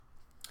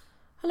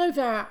Hello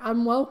there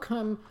and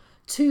welcome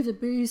to the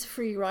Booze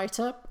Free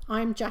Writer.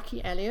 I'm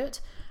Jackie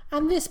Elliott,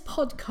 and this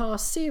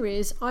podcast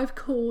series I've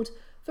called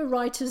The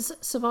Writer's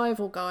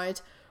Survival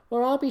Guide,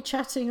 where I'll be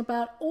chatting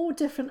about all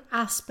different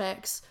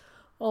aspects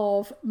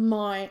of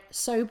my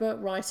sober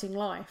writing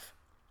life.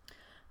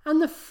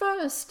 And the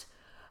first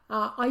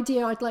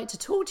idea I'd like to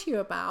talk to you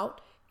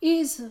about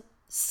is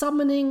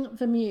summoning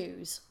the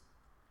muse.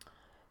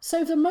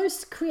 So the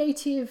most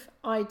creative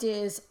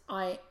ideas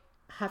I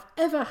have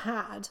ever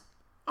had,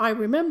 I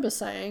remember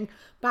saying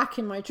back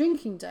in my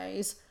drinking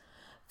days,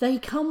 they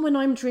come when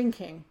I'm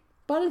drinking,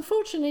 but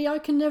unfortunately I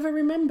can never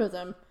remember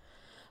them.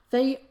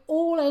 They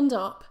all end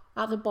up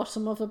at the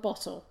bottom of the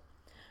bottle.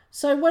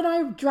 So when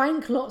I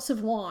drank lots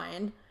of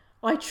wine,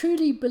 I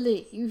truly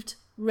believed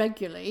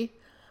regularly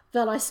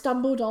that I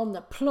stumbled on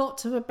the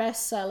plot of a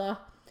bestseller,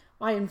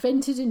 I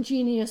invented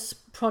ingenious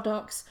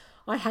products,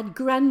 I had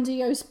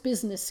grandiose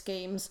business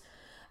schemes,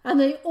 and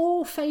they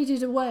all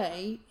faded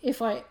away,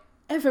 if I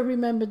ever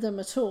remembered them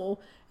at all,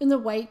 in the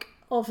wake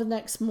of the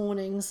next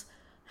morning's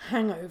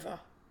hangover.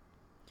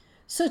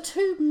 So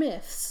two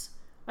myths,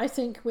 I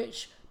think,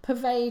 which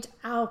pervade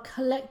our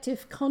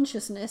collective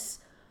consciousness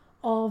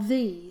are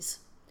these.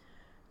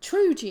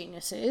 True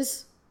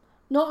geniuses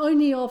not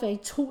only are they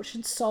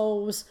tortured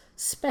souls,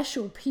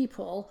 special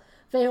people,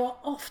 they are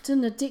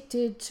often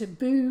addicted to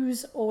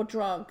booze or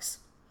drugs.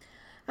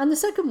 And the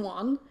second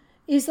one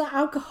is that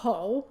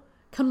alcohol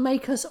can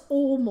make us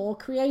all more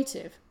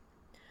creative.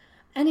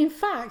 And in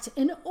fact,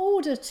 in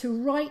order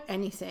to write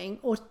anything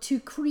or to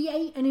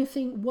create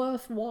anything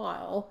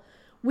worthwhile,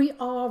 we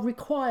are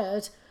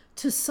required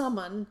to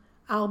summon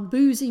our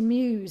boozy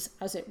muse,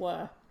 as it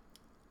were.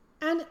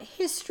 And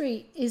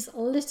history is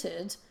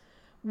littered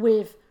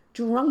with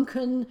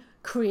drunken,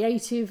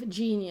 creative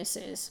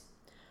geniuses.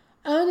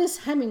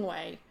 Ernest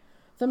Hemingway,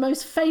 the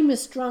most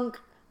famous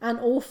drunk and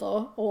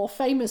author, or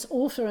famous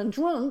author and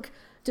drunk,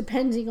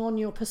 depending on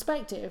your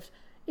perspective,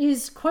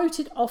 is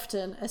quoted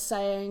often as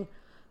saying,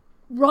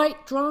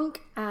 "Write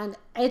drunk and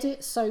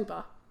edit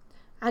sober."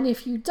 And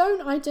if you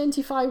don't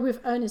identify with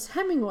Ernest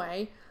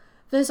Hemingway,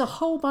 there's a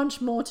whole bunch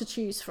more to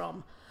choose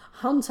from.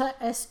 Hunter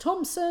S.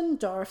 Thompson,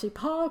 Dorothy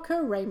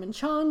Parker, Raymond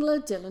Chandler,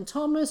 Dylan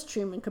Thomas,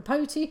 Truman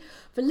Capote.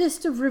 The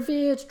list of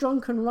revered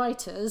drunken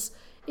writers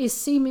is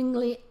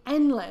seemingly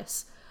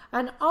endless.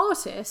 And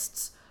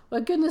artists, well,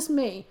 goodness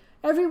me,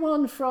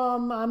 everyone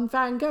from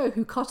Van Gogh,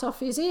 who cut off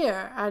his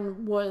ear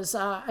and was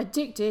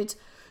addicted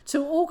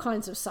to all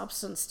kinds of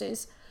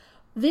substances.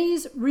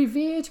 These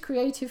revered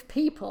creative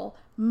people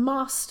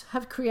must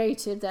have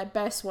created their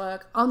best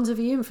work under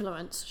the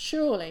influence,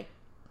 surely.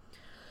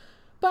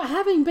 But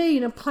having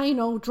been a plain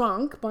old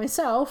drunk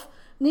myself,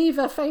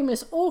 neither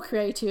famous or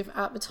creative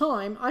at the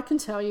time, I can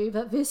tell you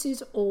that this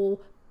is all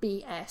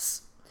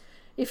BS.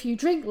 If you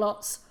drink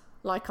lots,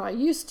 like I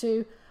used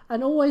to,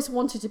 and always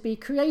wanted to be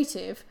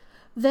creative,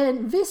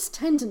 then this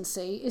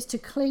tendency is to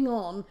cling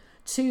on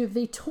to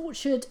the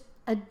tortured,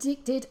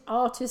 addicted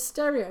artist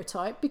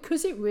stereotype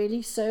because it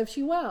really serves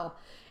you well.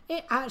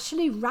 It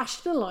actually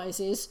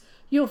rationalizes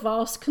your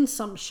vast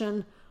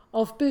consumption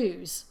of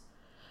booze.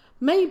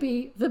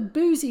 Maybe the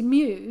boozy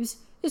muse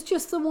is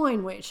just the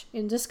wine witch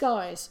in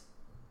disguise.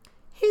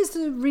 Here's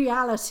the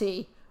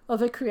reality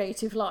of a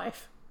creative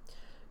life.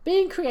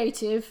 Being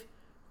creative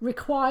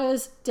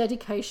requires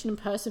dedication and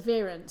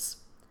perseverance.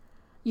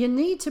 You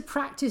need to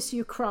practice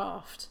your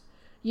craft.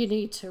 You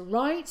need to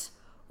write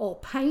or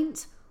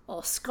paint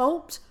or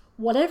sculpt.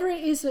 Whatever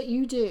it is that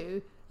you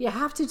do, you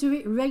have to do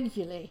it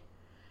regularly.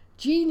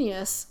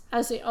 Genius,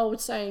 as the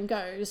old saying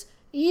goes,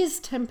 is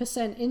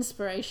 10%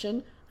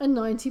 inspiration and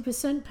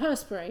 90%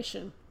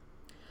 perspiration.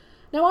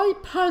 Now, I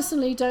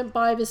personally don't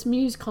buy this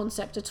muse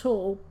concept at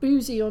all,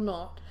 boozy or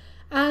not.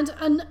 And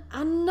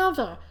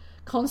another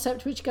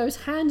concept which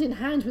goes hand in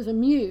hand with a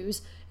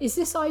muse is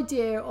this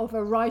idea of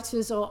a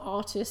writer's or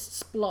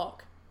artist's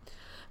block.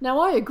 Now,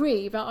 I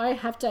agree that I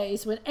have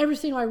days when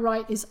everything I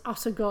write is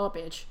utter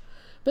garbage.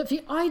 But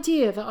the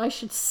idea that I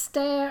should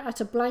stare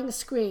at a blank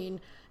screen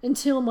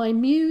until my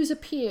muse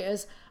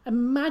appears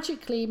and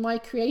magically my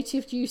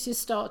creative juices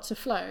start to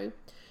flow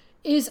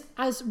is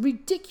as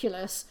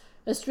ridiculous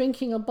as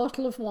drinking a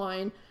bottle of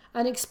wine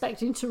and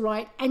expecting to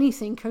write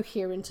anything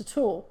coherent at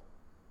all.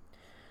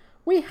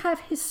 We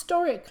have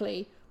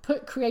historically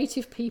put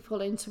creative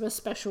people into a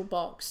special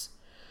box.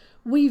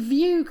 We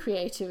view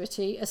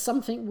creativity as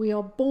something we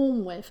are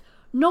born with,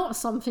 not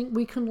something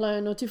we can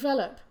learn or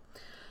develop.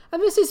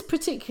 And this is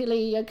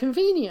particularly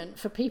convenient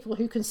for people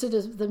who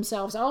consider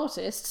themselves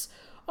artists.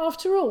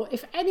 After all,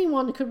 if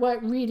anyone could work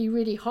really,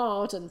 really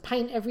hard and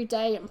paint every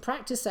day and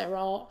practice their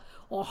art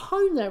or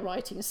hone their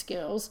writing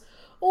skills,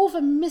 all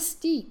the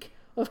mystique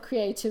of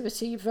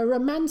creativity, the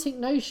romantic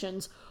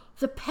notions,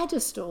 the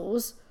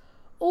pedestals,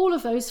 all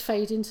of those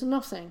fade into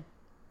nothing.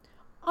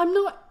 I'm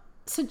not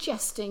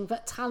suggesting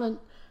that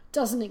talent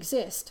doesn't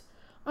exist.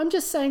 I'm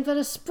just saying that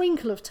a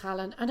sprinkle of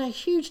talent and a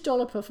huge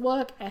dollop of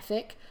work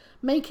ethic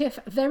maketh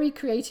very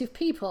creative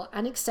people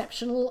and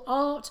exceptional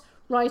art,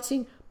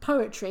 writing,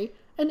 poetry,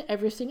 and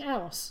everything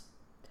else.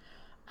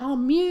 Our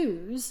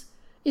muse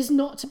is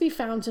not to be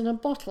found in a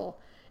bottle.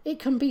 It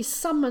can be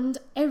summoned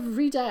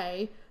every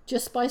day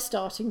just by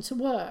starting to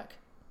work.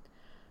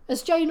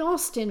 As Jane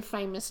Austen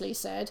famously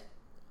said,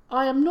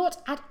 "I am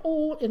not at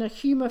all in a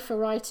humour for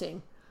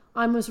writing.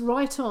 I must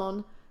write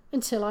on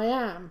until I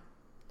am."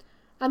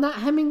 And that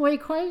Hemingway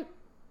quote?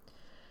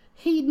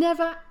 He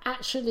never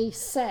actually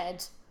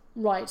said,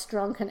 "Write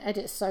drunk and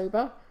edit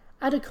sober."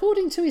 And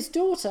according to his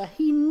daughter,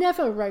 he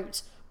never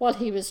wrote while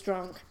he was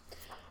drunk.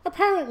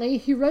 Apparently,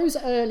 he rose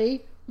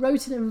early,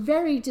 wrote in a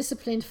very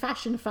disciplined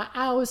fashion for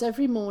hours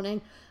every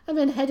morning, and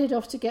then headed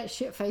off to get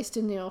shit-faced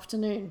in the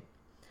afternoon.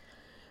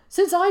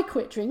 Since I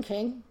quit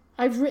drinking,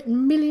 I've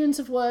written millions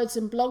of words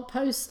in blog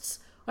posts,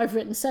 I've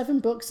written 7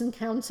 books and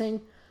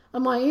counting,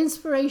 and my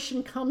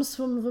inspiration comes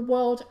from the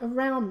world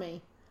around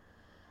me.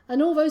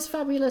 And all those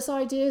fabulous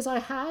ideas I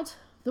had,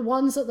 the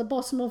ones at the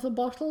bottom of the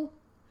bottle,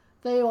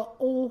 they are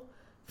all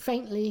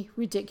faintly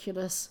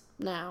ridiculous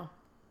now.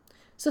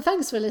 So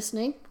thanks for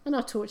listening, and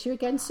I'll talk to you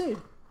again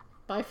soon.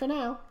 Bye for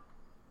now.